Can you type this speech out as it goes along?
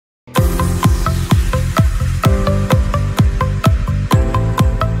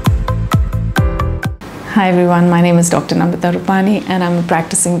Hi everyone, my name is Dr. Namrata and I'm a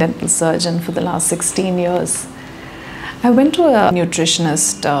practicing dental surgeon for the last 16 years. I went to a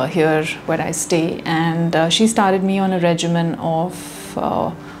nutritionist here where I stay, and she started me on a regimen of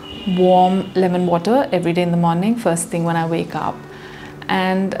warm lemon water every day in the morning, first thing when I wake up.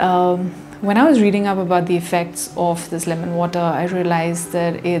 And when I was reading up about the effects of this lemon water, I realized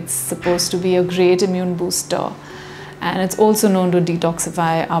that it's supposed to be a great immune booster, and it's also known to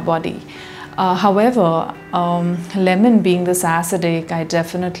detoxify our body. However, lemon being this acidic, I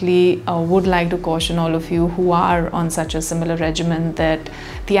definitely would like to caution all of you who are on such a similar regimen that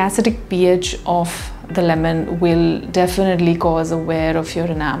the acidic pH of the lemon will definitely cause a wear of your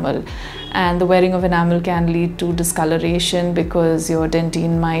enamel. And the wearing of enamel can lead to discoloration because your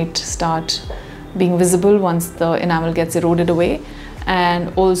dentine might start being visible once the enamel gets eroded away,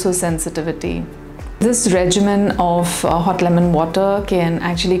 and also sensitivity. This regimen of hot lemon water can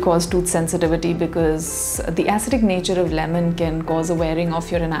actually cause tooth sensitivity because the acidic nature of lemon can cause a wearing of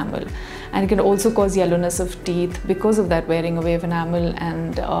your enamel, and it can also cause yellowness of teeth because of that wearing away of enamel,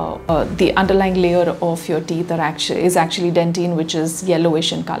 and the underlying layer of your teeth is actually dentine, which is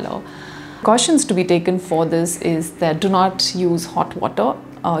yellowish in color. Cautions to be taken for this is that do not use hot water,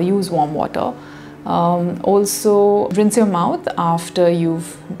 use warm water. Also rinse your mouth after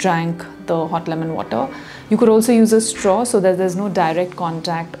you've drank the hot lemon water. You could also use a straw so that there's no direct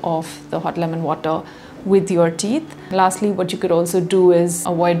contact of the hot lemon water with your teeth. Lastly, what you could also do is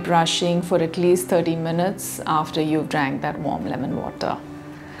avoid brushing for at least 30 minutes after you've drank that warm lemon water.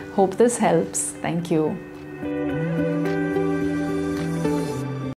 Hope this helps. Thank you.